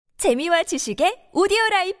재미와 지식의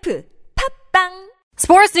오디오라이프 팝빵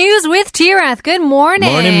Sports news with Teerath. Good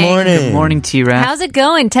morning. Morning. Good morning, Teerath. How's it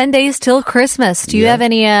going? 10 days till Christmas. Do you have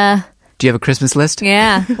any, Do you have a Christmas list?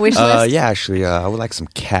 wish list? Yeah, actually, I would like some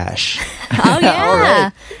cash. Oh,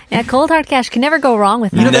 yeah. Yeah, cold hard cash. Can never go wrong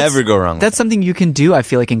with that. Never go wrong. That's something you can do, I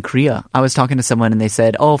feel like, in Korea. I was talking to someone and they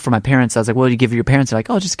said, for my parents. I was like, what do you give your parents? They're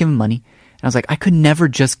like, just give them money. And I was like, I could never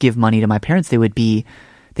just give money to my parents. They would be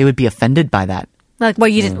offended by that.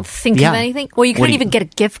 Like, you didn't think of anything? Well, you couldn't even get a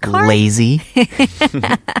gift card? Lazy.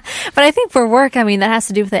 But I think for work, that has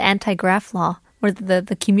to do with the anti-graft law. Or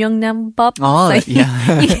the Kim Young-nam bop.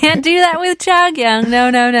 Yeah. You can't do that with Chagyang.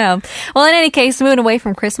 No. Well, in any case, moving away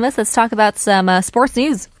from Christmas, let's talk about some sports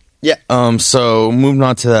news. Yeah. So moving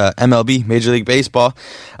on to the MLB, Major League Baseball.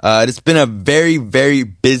 It's been a very, very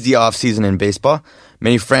busy offseason in baseball.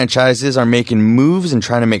 Many franchises are making moves and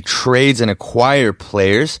trying to make trades and acquire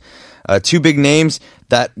players. Two big names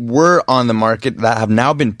that were on the market that have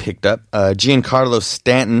now been picked up. Giancarlo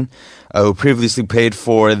Stanton, who previously played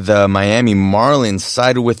for the Miami Marlins,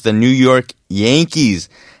 sided with the New York Yankees.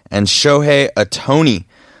 And Shohei Ohtani,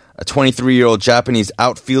 a 23-year-old Japanese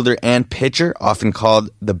outfielder and pitcher, often called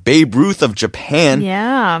the Babe Ruth of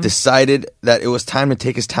Japan, decided that it was time to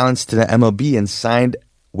take his talents to the MLB and signed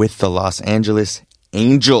with the Los Angeles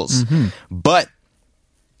Angels. But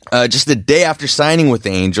just a day after signing with the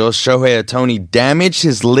Angels, Shohei Ohtani damaged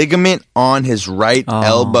his ligament on his right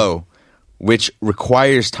elbow, which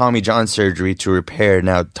requires Tommy John surgery to repair.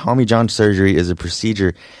 Now, Tommy John surgery is a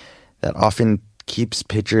procedure that often keeps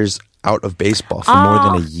pitchers out of baseball for more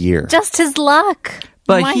than a year. Just his luck.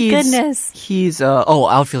 But My goodness. He's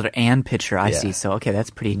outfielder and pitcher, I see. So, okay, that's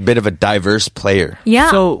pretty... Bit of a diverse player. Yeah.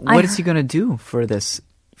 So, what is he going to do for this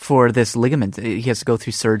ligament? He has to go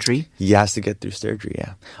through surgery? He has to get through surgery,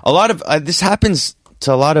 yeah. A lot of... this happens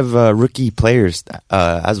to a lot of rookie players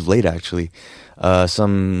as of late, actually.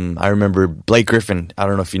 I remember Blake Griffin. I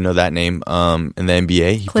don't know if you know that name. In the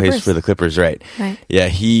NBA, he plays for the Clippers, right? Yeah,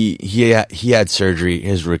 he had surgery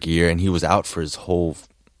his rookie year, and he was out for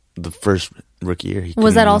the first rookie year.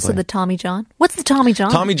 Was that also the Tommy John? What's the Tommy John?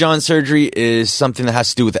 Tommy John surgery is something that has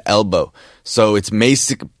to do with the elbow. So it's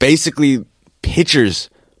basically pitchers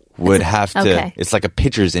would have to... It's like a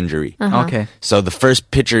pitcher's injury. Okay. So the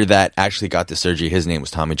first pitcher that actually got the surgery, his name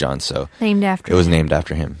was Tommy John. So named after it was named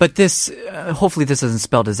after him. But this, hopefully this doesn't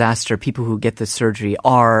spell disaster. People who get this surgery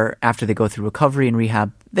are, after they go through recovery and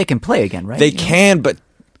rehab, they can play again, right? They can, but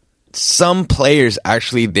some players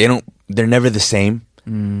actually, they're never the same.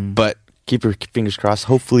 But keep your fingers crossed.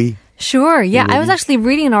 Hopefully. Sure. Yeah. I was actually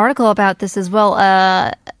reading an article about this as well.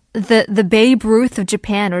 The Babe Ruth of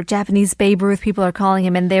Japan, or Japanese Babe Ruth, people are calling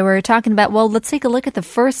him, and they were talking about, let's take a look at the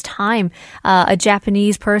first time a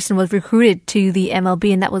Japanese person was recruited to the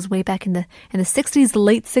MLB, and that was way back in the 60s, the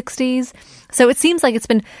late 60s. So it seems like it's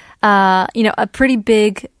been a pretty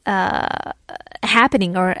big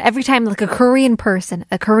happening, or every time like a Korean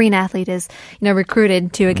athlete is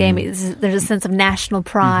recruited to a game, there's a sense of national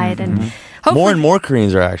pride, and more and more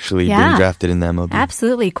Koreans are actually being drafted in the MLB.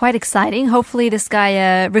 Absolutely, quite exciting. Hopefully this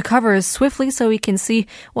guy recovers swiftly so we can see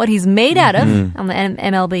what he's made out of on the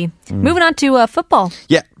MLB. Moving on to football.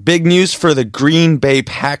 Yeah, big news for the Green Bay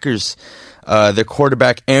Packers. Their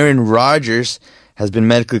quarterback Aaron Rodgers has been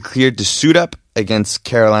medically cleared to suit up against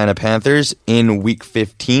Carolina Panthers in Week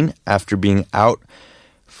 15 after being out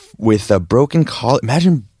with a broken collar.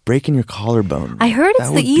 Imagine breaking your collarbone. I heard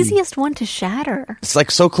it's the easiest one to shatter. It's like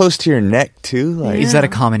so close to your neck too. Like, Is that a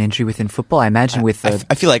common injury within football? I imagine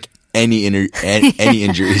I feel like any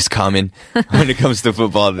injury is common when it comes to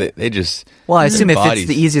football. They just... Well, I assume if it's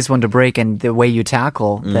the easiest one to break and the way you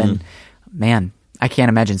tackle, then, man, I can't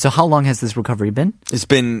imagine. So how long has this recovery been? It's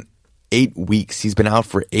been 8 weeks. He's been out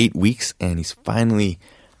for 8 weeks, and he's finally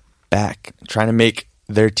back trying to make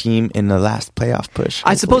their team in the last playoff push.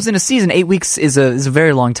 I suppose in a season, 8 weeks is a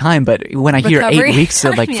very long time, but when I hear 8 weeks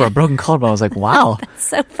for a broken collarbone, I was like, wow. That's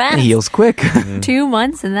so fast. It heals quick. 2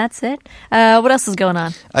 months and that's it. What else is going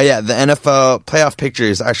on? The NFL playoff picture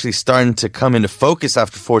is actually starting to come into focus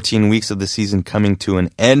after 14 weeks of the season coming to an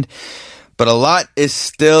end. But a lot is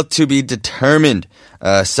still to be determined.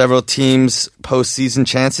 Several teams' postseason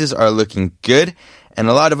chances are looking good, and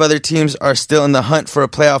a lot of other teams are still in the hunt for a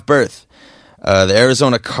playoff berth. The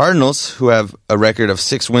Arizona Cardinals, who have a record of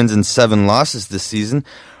 6 wins and 7 losses this season,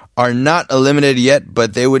 are not eliminated yet,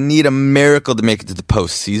 but they would need a miracle to make it to the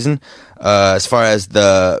postseason. As far as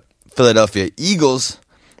the Philadelphia Eagles,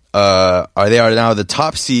 they are now the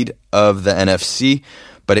top seed of the NFC,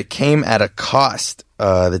 but it came at a cost.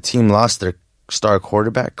 The team lost their star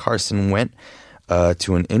quarterback, Carson Wentz,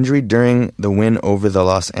 to an injury during the win over the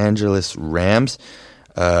Los Angeles Rams.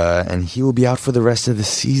 and he will be out for the rest of the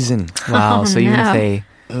season. Wow. So even if no. they,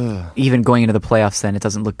 even going into the playoffs, then it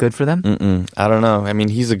doesn't look good for them. I don't know. I mean,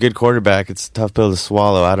 he's a good quarterback. It's a tough pill to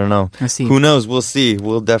swallow. I don't know. I see. Who knows? We'll see.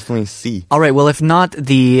 We'll definitely see. All right. Well, if not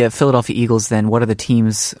the Philadelphia Eagles, then what are the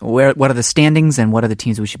teams? What are the standings, and what are the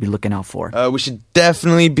teams we should be looking out for? We should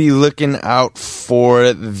definitely be looking out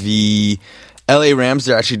for the LA Rams.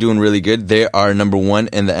 They're actually doing really good. They are number 1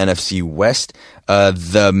 in the NFC West.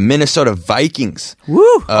 The Minnesota Vikings. Woo!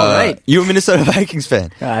 All right. You a Minnesota Vikings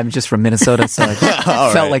fan? I'm just from Minnesota, so I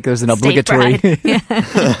just felt like there was an State obligatory.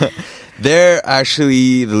 pride. They're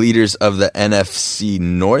actually the leaders of the NFC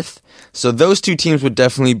North. So those two teams would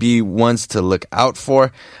definitely be ones to look out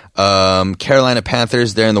for. Carolina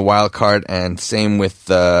Panthers, they're in the wild card, and same with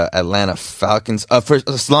the Atlanta Falcons.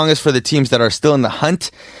 As long as for the teams that are still in the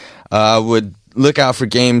hunt, would look out for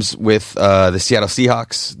games with the Seattle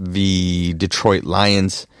Seahawks, the Detroit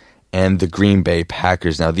Lions, and the Green Bay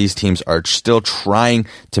Packers. Now, these teams are still trying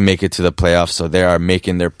to make it to the playoffs, so they are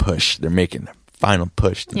making their push. They're making their final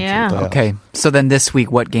push. Yeah. The playoffs. Okay. So then this week,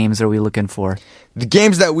 what games are we looking for? The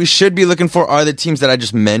games that we should be looking for are the teams that I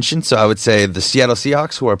just mentioned. So I would say the Seattle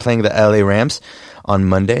Seahawks, who are playing the LA Rams on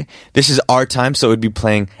Monday. This is our time, so it would be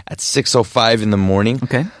playing at 6:05 in the morning.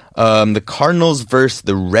 Okay. The Cardinals versus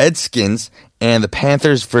the Redskins, and the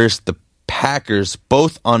Panthers versus the Packers,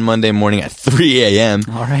 both on Monday morning at 3 a.m.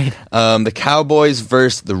 All right. The Cowboys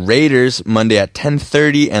versus the Raiders, Monday at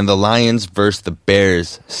 10:30, and the Lions versus the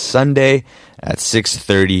Bears, Sunday at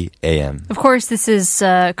 6:30 a.m. Of course, this is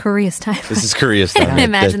Korea's time. This is Korea's time.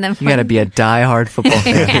 Imagine them. You got to be a diehard football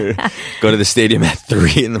fan. Go to the stadium at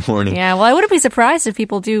 3 in the morning. Yeah, well, I wouldn't be surprised if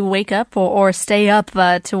people do wake up or stay up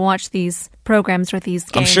to watch these programs or these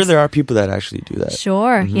games. I'm sure there are people that actually do that.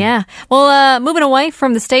 Sure, yeah. Well, moving away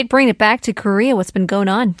from the state, bringing it back to Korea. What's been going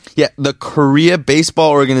on? Yeah, the Korea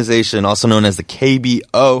Baseball Organization, also known as the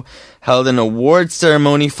KBO, held an award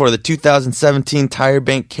ceremony for the 2017 Tire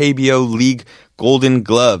Bank KBO League Golden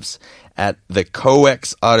Gloves at the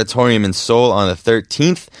COEX Auditorium in Seoul on the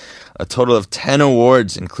 13th. A total of 10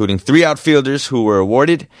 awards, including 3 outfielders who were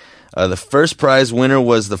awarded. The first prize winner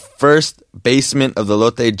was the first baseman of the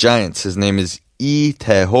Lotte Giants. His name is Lee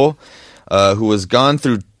Tae-ho, who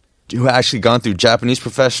actually gone through Japanese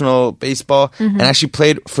professional baseball and actually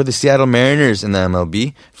played for the Seattle Mariners in the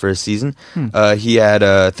MLB for a season. He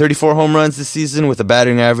had 34 home runs this season with a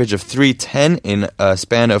batting average of .310 in a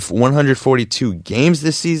span of 142 games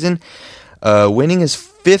this season, winning his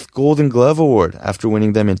 5th Golden Glove Award after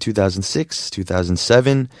winning them in 2006,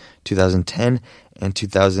 2007, 2010, and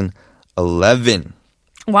 2011.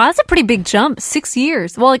 Wow, that's a pretty big jump. 6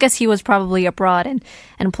 years. Well, I guess he was probably abroad and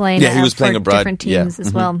playing. Yeah, he was playing for abroad. different teams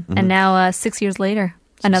as well. And now 6 years later,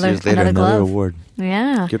 another Another glove. award.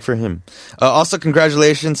 Yeah. Good for him. Also,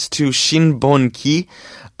 congratulations to Shin Bon-ki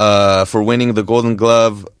for winning the Golden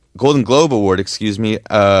Globe Award,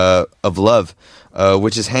 of Love,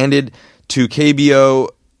 which is handed to KBO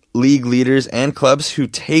league leaders and clubs who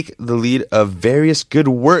take the lead of various good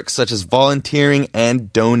works such as volunteering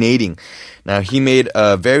and donating. Now, he made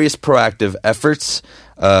various proactive efforts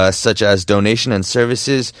such as donation and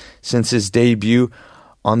services since his debut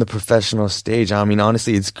on the professional stage. I mean,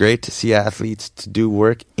 honestly, it's great to see athletes to do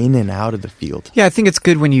work in and out of the field. Yeah, I think it's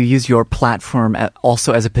good when you use your platform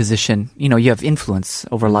also as a position. You know, you have influence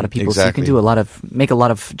over a lot of people, Exactly. so you can make a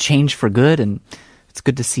lot of change for good, and it's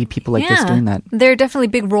good to see people like this doing that. They're definitely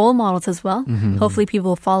big role models as well. Hopefully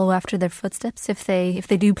people will follow after their footsteps if they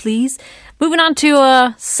do please. Moving on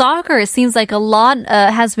to soccer, it seems like a lot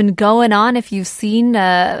has been going on. If you've seen,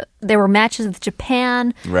 there were matches with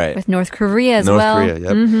Japan, Right. with North Korea as well. North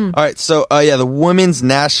Korea, yep. All right, so the women's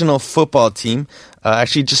national football team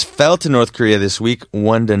actually just fell to North Korea this week,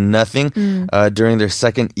 1-0, during their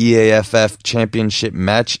second EAFF championship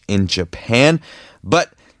match in Japan.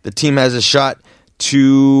 But the team has a shot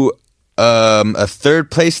to a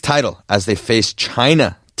third place title as they face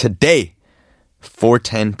China today,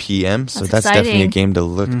 4:10 p.m. So that's definitely a game to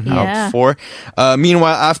look out for.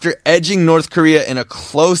 Meanwhile, after edging North Korea in a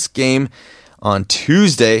close game on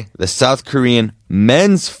Tuesday, the South Korean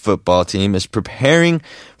men's football team is preparing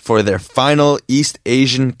for their final East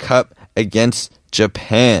Asian Cup against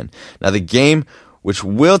Japan. Now, the game, which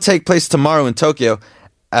will take place tomorrow in Tokyo,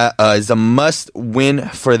 is a must-win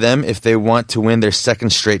for them if they want to win their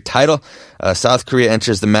second straight title. South Korea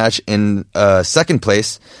enters the match in second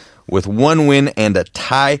place with 1 win and a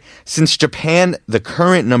tie. Since Japan, the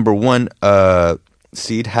current number 1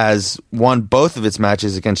 seed, has won both of its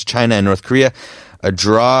matches against China and North Korea, a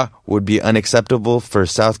draw would be unacceptable for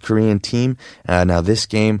South Korean team. Now, this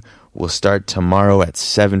game will start tomorrow at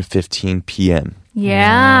 7:15 p.m.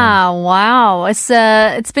 Yeah, wow.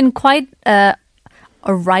 It's been quite a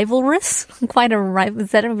rivalrous. Quite a rival.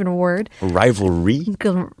 Is that even a word? Rivalry?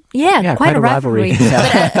 Yeah, quite a rivalry.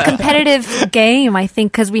 But a competitive game, I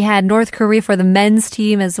think, because we had North Korea for the men's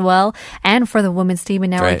team as well, and for the women's team,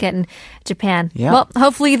 and now we're Right. getting Japan. Yeah. Well,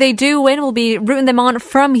 hopefully they do win. We'll be rooting them on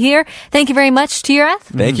from here. Thank you very much, Teerath.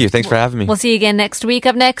 Thank you. Thanks for having me. We'll see you again next week.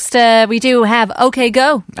 Up next, we do have OK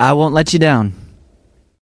Go. I won't let you down.